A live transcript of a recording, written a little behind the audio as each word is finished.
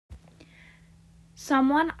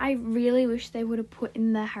Someone I really wish they would have put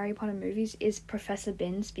in the Harry Potter movies is Professor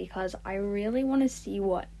Binns, because I really want to see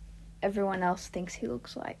what everyone else thinks he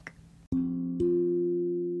looks like.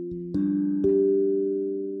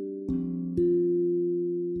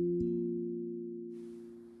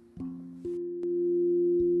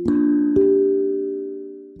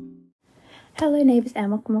 Hello neighbours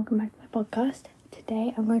and welcome back to my podcast.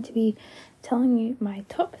 Today I'm going to be telling you my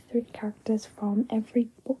top 3 characters from every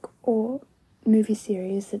book or movie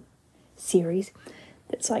series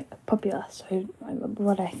that's like popular, so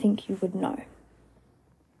what I think you would know.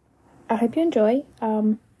 I hope you enjoy,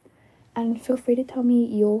 and feel free to tell me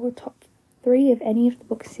your top 3 of any of the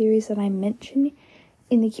book series that I mention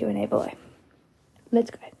in the Q&A below.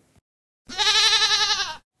 Let's go.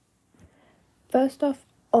 First off,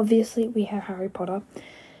 obviously we have Harry Potter.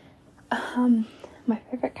 My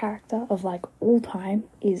favourite character of like all time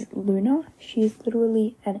is Luna. She's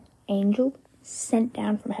literally an angel sent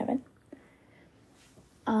down from heaven.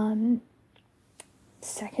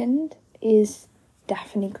 Second is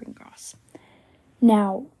Daphne Greengrass.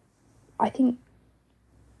 Now, I think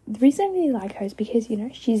the reason I really like her is because, you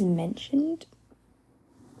know, she's mentioned.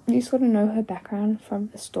 You sort of know her background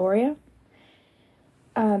from Astoria.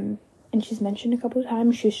 And she's mentioned a couple of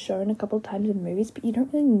times, she's shown a couple of times in movies, but you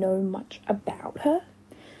don't really know much about her.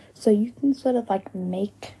 So you can sort of like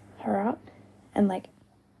make her up and like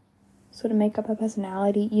sort of make up her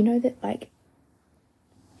personality. You know that like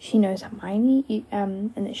she knows Hermione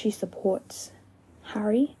and that she supports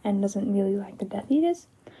Harry and doesn't really like the Death Eaters.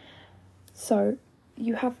 So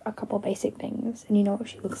you have a couple of basic things and you know what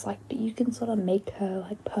she looks like, but you can sort of make her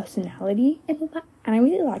like personality and all that, and I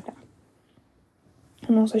really like that.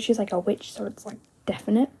 And also she's like a witch, so it's like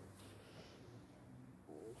definite.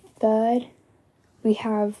 Third, we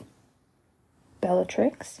have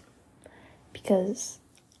Bellatrix, because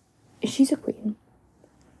she's a queen.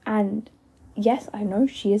 And yes, I know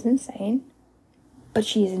she is insane, but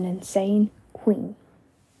she is an insane queen.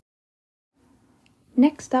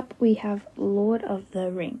 Next up, we have Lord of the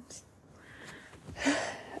Rings.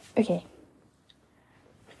 Okay.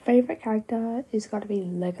 Favourite character is got to be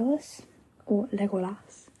Legolas. Or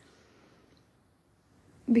Legolas,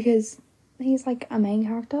 because he's like a main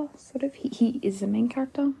character, sort of. He is a main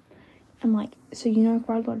character, and like, so you know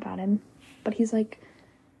quite a lot about him, but he's like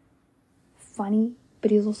funny,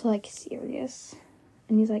 but he's also like serious,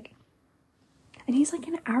 and he's like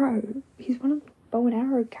an arrow. He's one of the bow and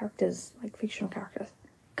arrow characters, like fictional characters.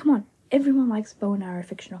 Come on, everyone likes bow and arrow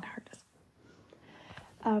fictional characters.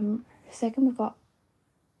 Second, we've got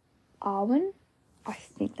Arwen. I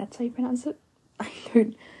think that's how you pronounce it. I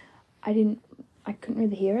couldn't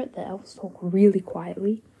really hear it. The elves talk really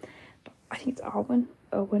quietly. But I think it's Arwen.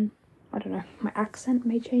 I don't know. My accent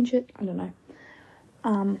may change it. I don't know.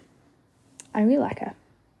 I really like her.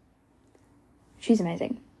 She's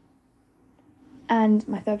amazing. And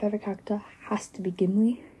my third favourite character has to be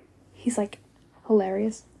Gimli. He's like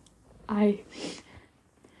hilarious.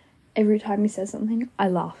 Every time he says something, I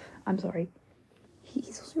laugh. I'm sorry.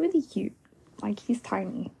 He's also really cute. Like, he's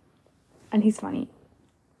tiny. And he's funny.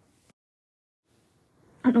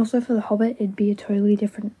 And also for The Hobbit, it'd be a totally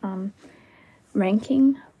different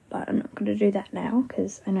ranking. But I'm not going to do that now,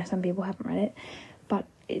 because I know some people haven't read it. But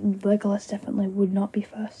Legolas definitely would not be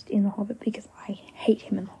first in The Hobbit, because I hate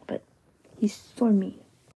him in The Hobbit. He's so mean.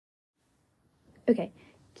 Okay,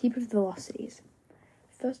 Keeper of the Lost Cities.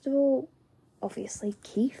 First of all, obviously,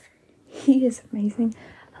 Keith. He is amazing.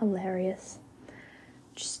 Hilarious.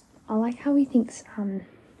 I like how he thinks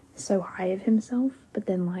so high of himself, but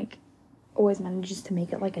then like always manages to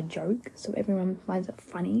make it like a joke, so everyone finds it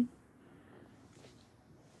funny.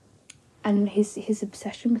 And his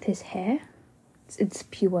obsession with his hair, it's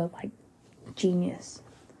pure like genius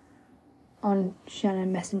on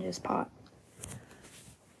Shannon Messenger's part.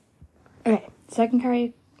 Okay, second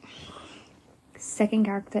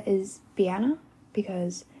character is Bianna,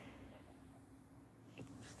 because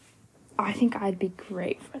I think I'd be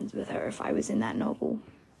great friends with her if I was in that novel.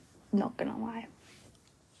 Not gonna lie.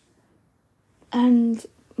 And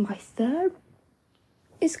my third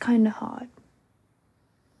is kind of hard.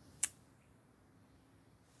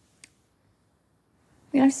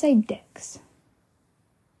 I'm gonna say Dex.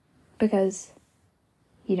 Because,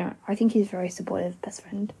 you know, I think he's a very supportive best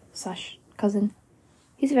friend / cousin.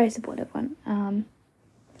 He's a very supportive one. And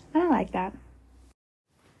I like that.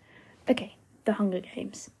 Okay, The Hunger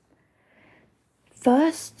Games.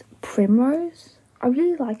 First, Primrose. I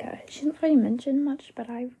really like her. She's not really mentioned much, but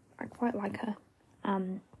I quite like her.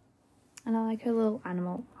 And I like her little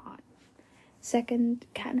animal art. Second,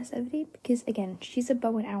 Katniss Everdeen, because again, she's a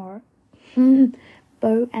bow and arrow.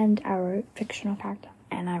 bow and arrow fictional character,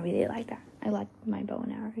 and I really like that. I like my bow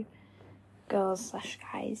and arrow girls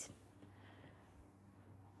 / guys.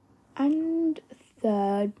 And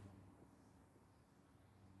third,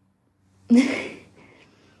 I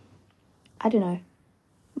don't know.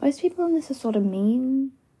 Most people in this are sort of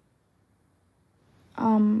mean.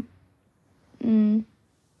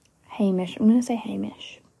 Hamish. I'm gonna say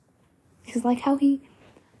Hamish. Because like how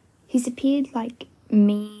he's appeared like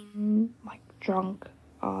mean, like drunk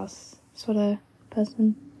ass sort of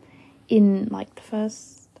person in like the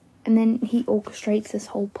first, and then he orchestrates this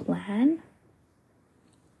whole plan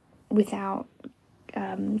without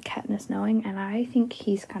Katniss knowing, and I think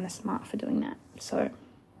he's kind of smart for doing that. So,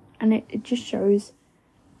 and it just shows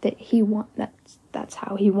that he won. That's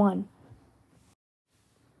how he won.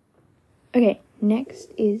 Okay,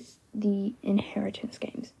 next is the Inheritance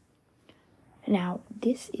Games. Now,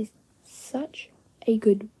 this is such a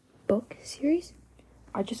good book series.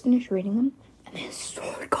 I just finished reading them, and they're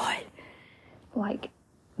so good. Like,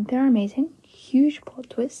 they're amazing. Huge plot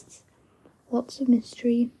twists, lots of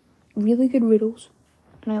mystery, really good riddles,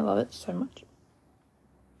 and I love it so much.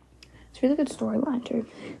 It's a really good storyline too.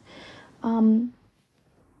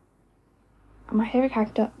 My favourite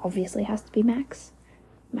character obviously has to be Max.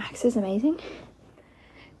 Max is amazing.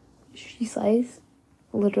 She slays.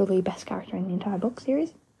 Literally best character in the entire book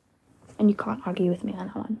series. And you can't argue with me on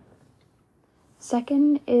that one.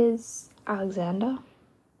 Second is Alexander.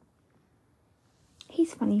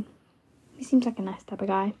 He's funny. He seems like a nice type of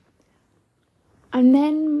guy. And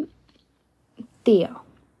then Theo.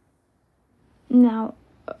 Now,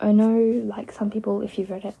 I know like some people, if you've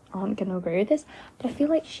read it, aren't going to agree with this, but I feel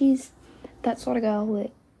like she's that sort of girl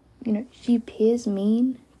that, you know, she appears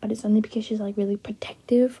mean, but it's only because she's like really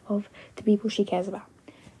protective of the people she cares about.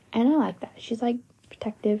 And I like that. She's like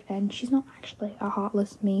protective, and she's not actually a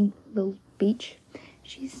heartless, mean little beach.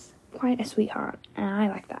 She's quite a sweetheart, and I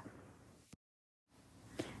like that.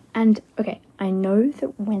 And okay, I know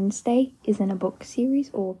that Wednesday isn't a book series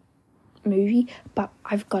or movie, but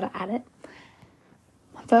I've got to add it.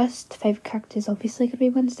 My first favourite character is obviously going to be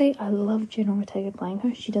Wednesday. I love Jenna Ortega playing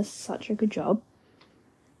her. She does such a good job.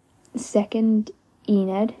 Second,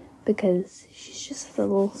 Enid, because she's just a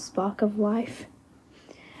little spark of life.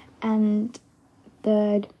 And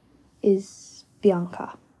third is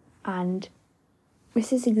Bianca. And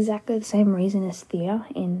this is exactly the same reason as Thea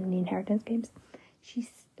in the Inheritance Games. She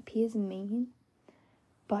appears mean,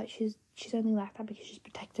 but she's only like that because she's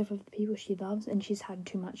protective of the people she loves, and she's had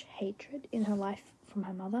too much hatred in her life from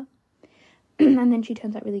her mother. And then she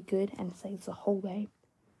turns out really good and saves the whole day.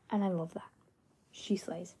 And I love that. She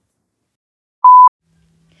slays.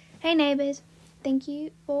 Hey neighbours, thank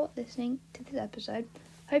you for listening to this episode.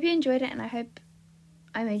 Hope you enjoyed it, and I hope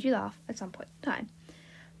I made you laugh at some point in time.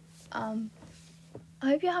 I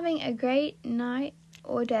hope you're having a great night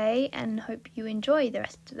or day, and hope you enjoy the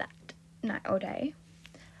rest of that night or day.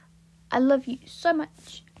 I love you so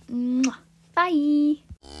much. Mwah. Bye.